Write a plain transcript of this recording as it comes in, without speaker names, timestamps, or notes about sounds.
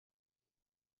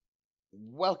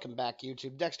Welcome back,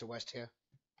 YouTube. Dexter West here.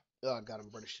 Oh, God, I'm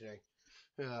British today.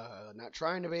 Not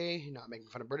trying to be, not making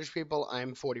fun of British people.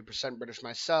 I'm 40% British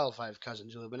myself. I have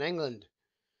cousins who live in England.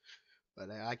 But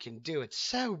I can do it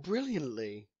so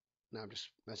brilliantly. No, I'm just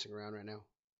messing around right now.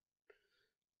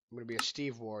 I'm going to be a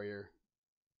Steve Warrior.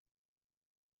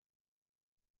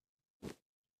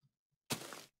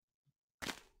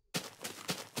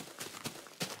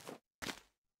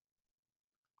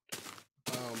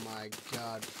 Oh my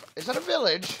God. Is that a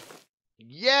village?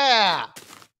 Yeah!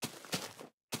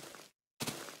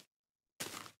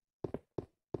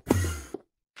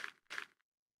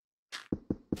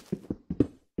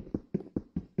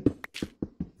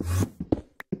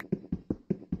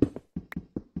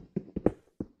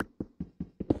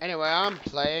 Anyway, I'm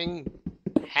playing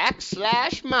Hack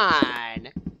Slash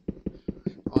Mine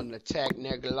on the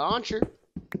Technic launcher.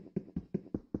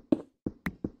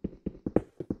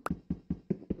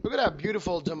 Look at that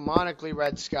beautiful demonically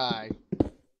red sky.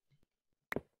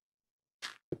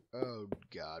 Oh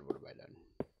God, what have I done?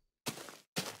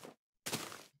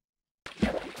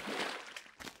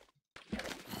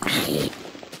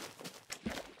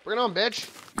 Bring it on, bitch.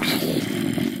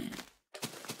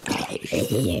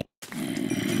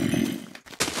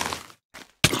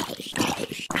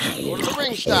 Lord of the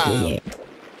Ring style.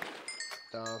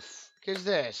 The fuck is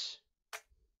this?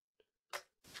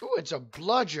 Ooh, it's a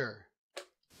bludger.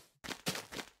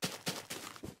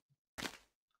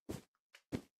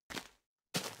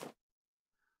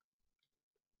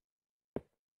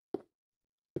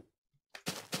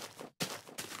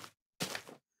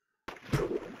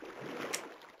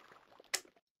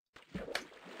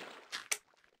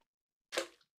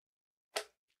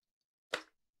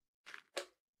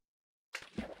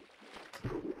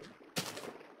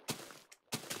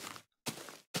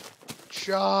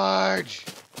 Charge!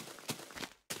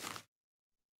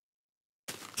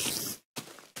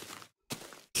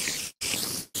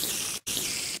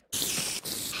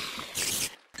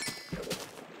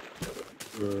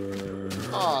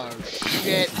 Oh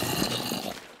shit!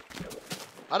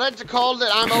 I'd like to call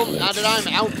that I'm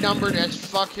outnumbered as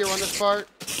fuck here on this part.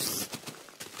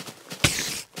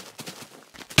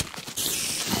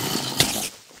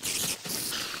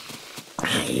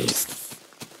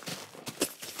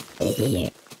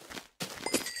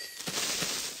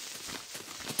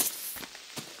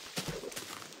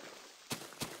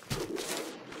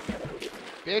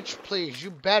 Bitch, please,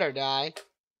 you better die.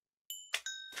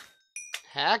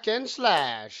 Hack and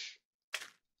slash.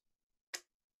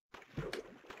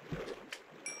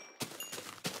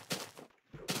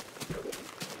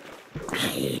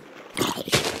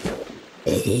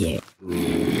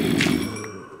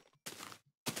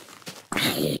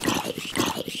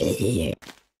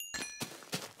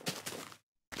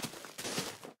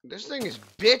 This thing is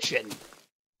bitching.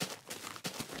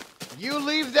 You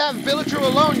leave that villager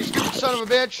alone, you stupid son of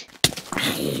a bitch.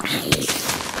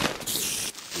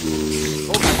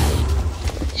 Okay.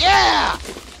 Yeah!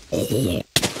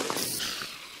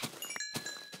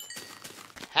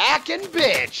 Hacking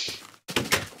bitch.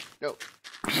 No.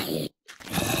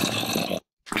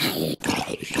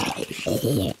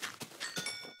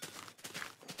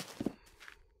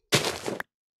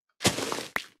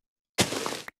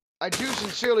 I do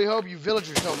sincerely hope you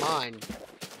villagers don't mind.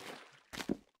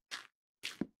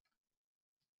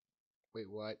 Wait,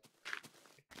 what?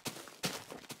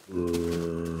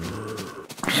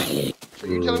 So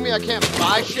you're telling me I can't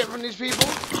buy shit from these people?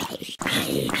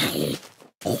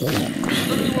 Look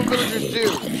at what villagers do.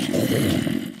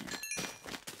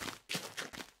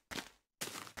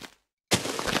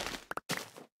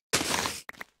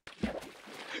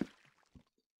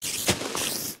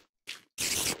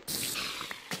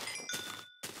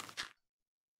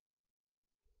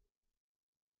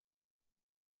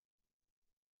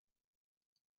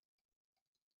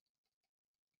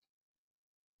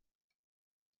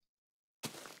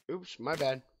 Oops, my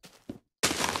bad.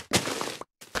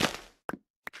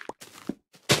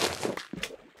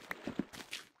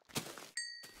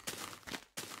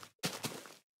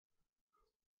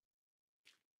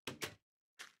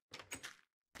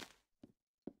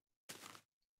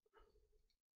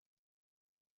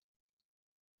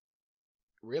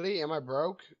 Really? Am I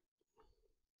broke?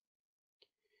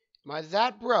 Am I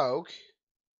that broke?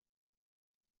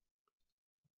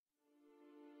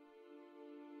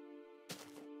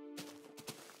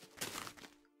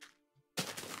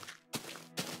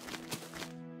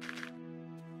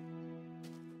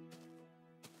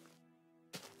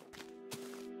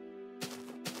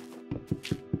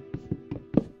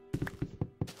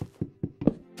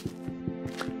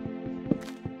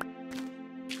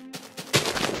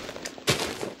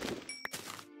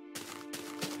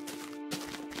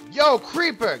 Yo,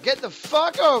 Creeper, get the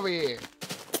fuck over here.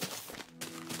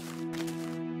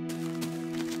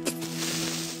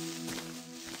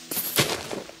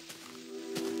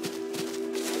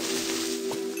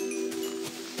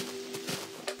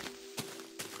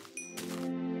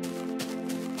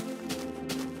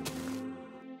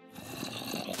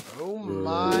 Oh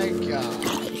my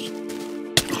god.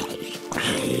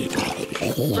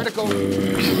 Critical.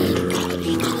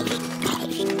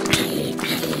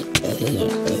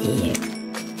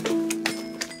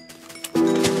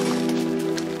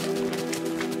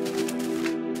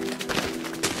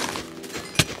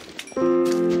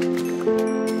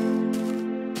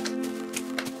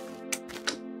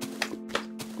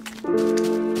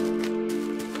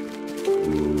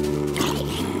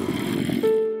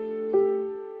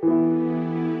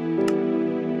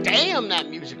 Damn, that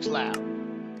music's loud.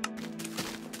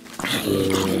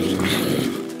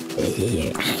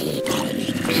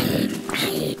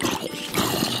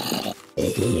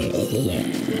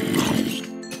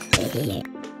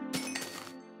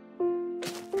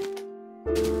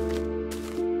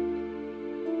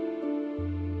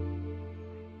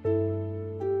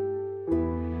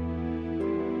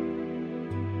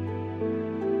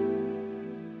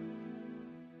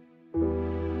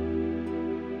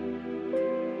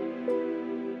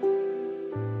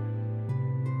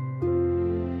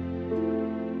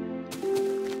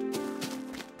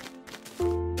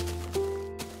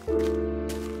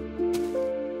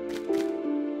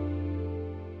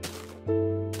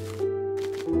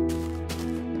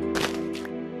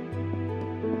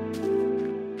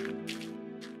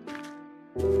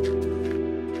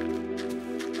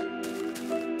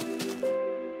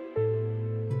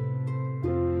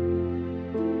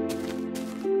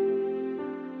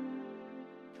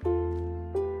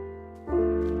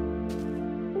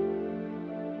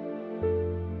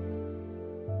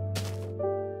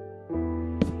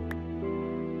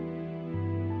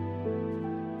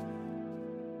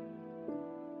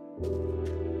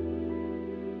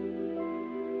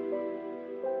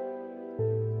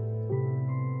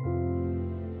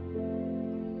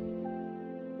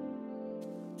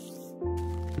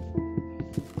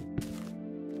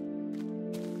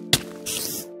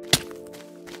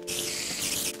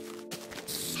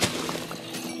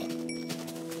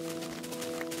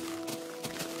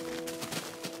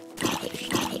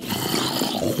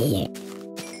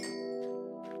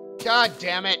 God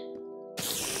damn it.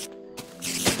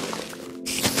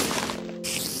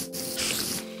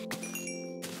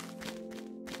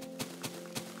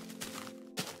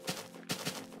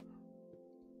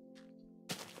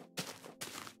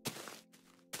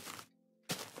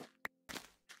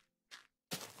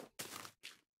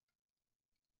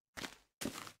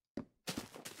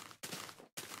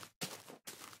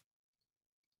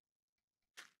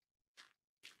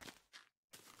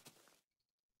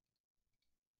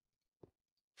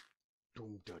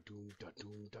 Doom da doom da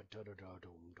doom da da da da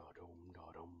doom da doom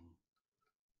da dum.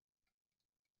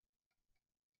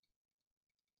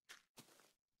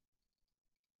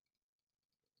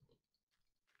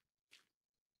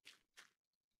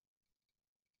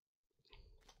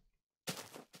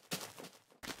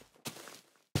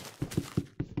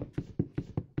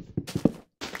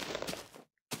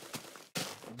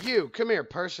 You, come here,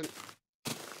 person.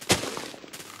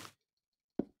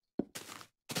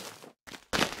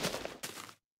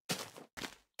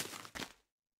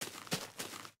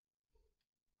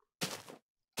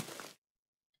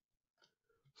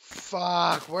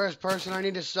 Fuck, where's person I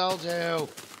need to sell to?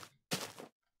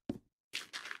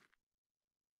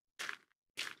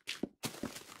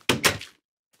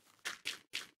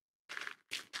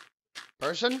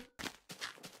 Person?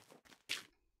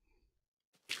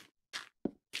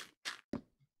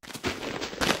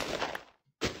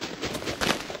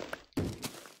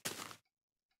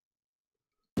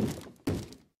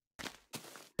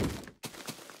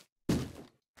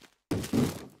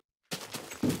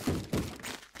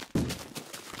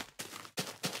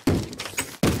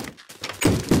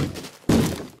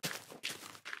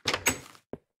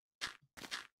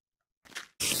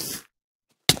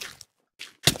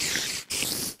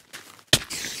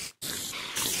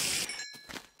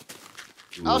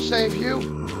 I'll save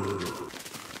you.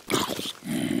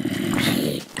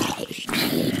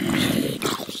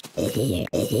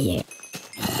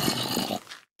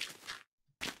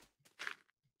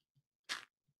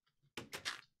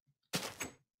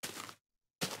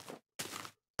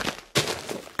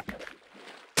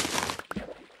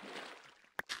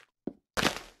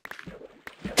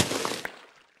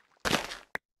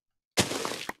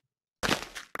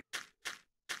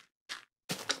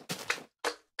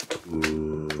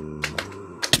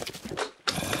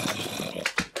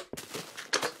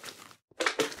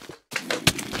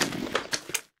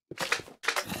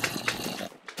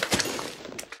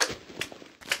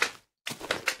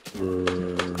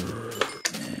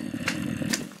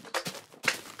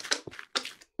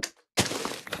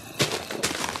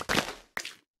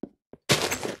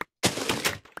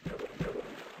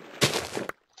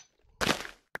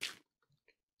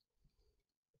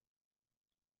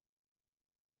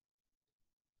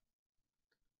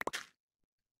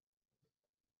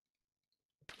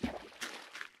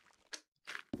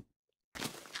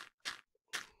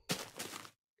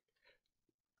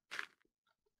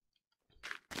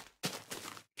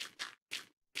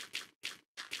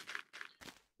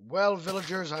 Well,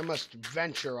 villagers, I must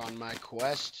venture on my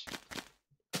quest.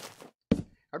 I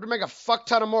have to make a fuck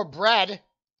ton of more bread.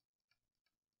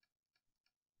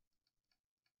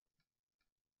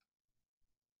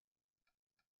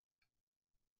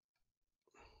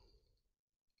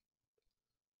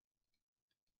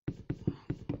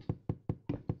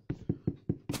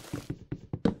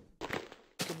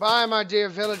 Goodbye, my dear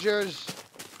villagers.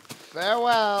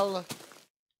 Farewell.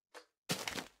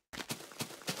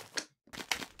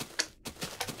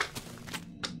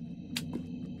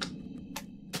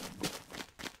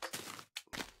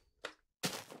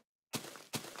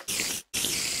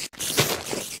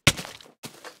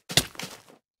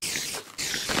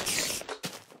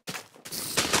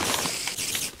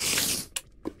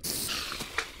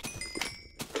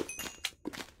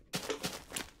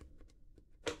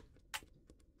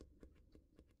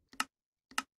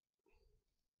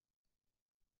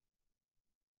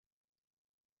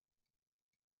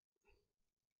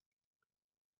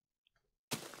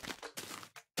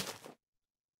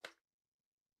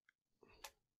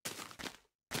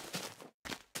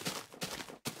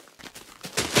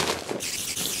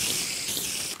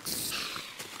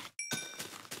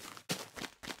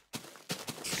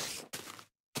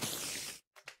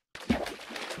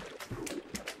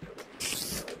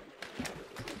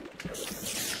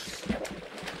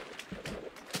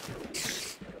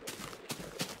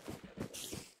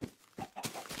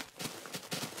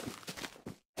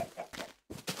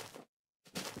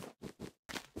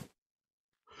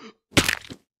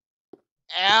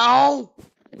 Ow!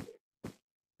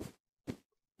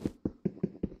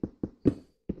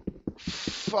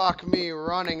 Fuck me,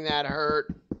 running that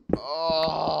hurt.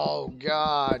 Oh,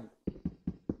 God.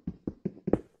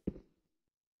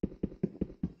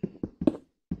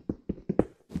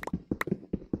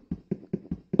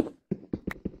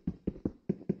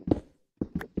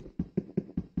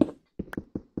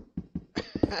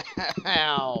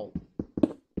 Ow.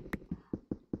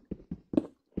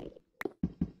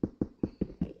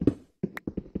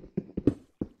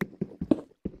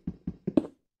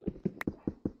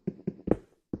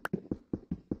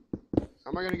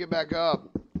 How am I gonna get back up?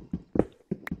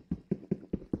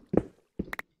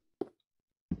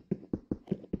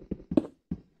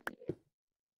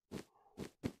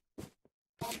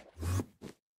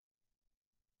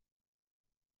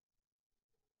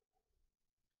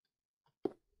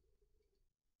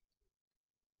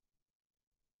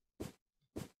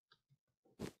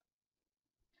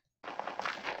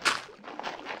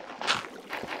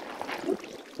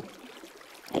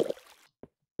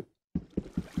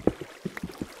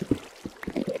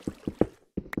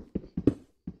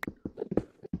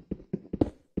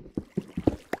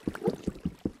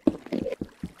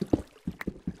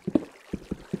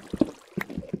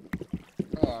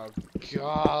 Oh,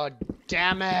 God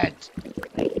damn it!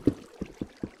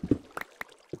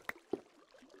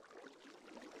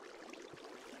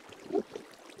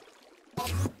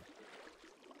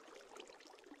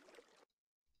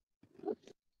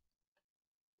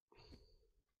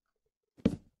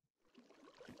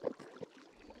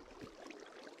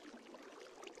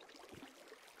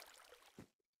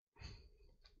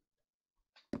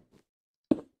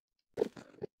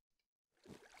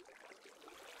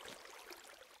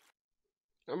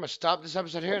 I'm gonna stop this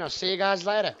episode here and I'll see you guys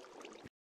later.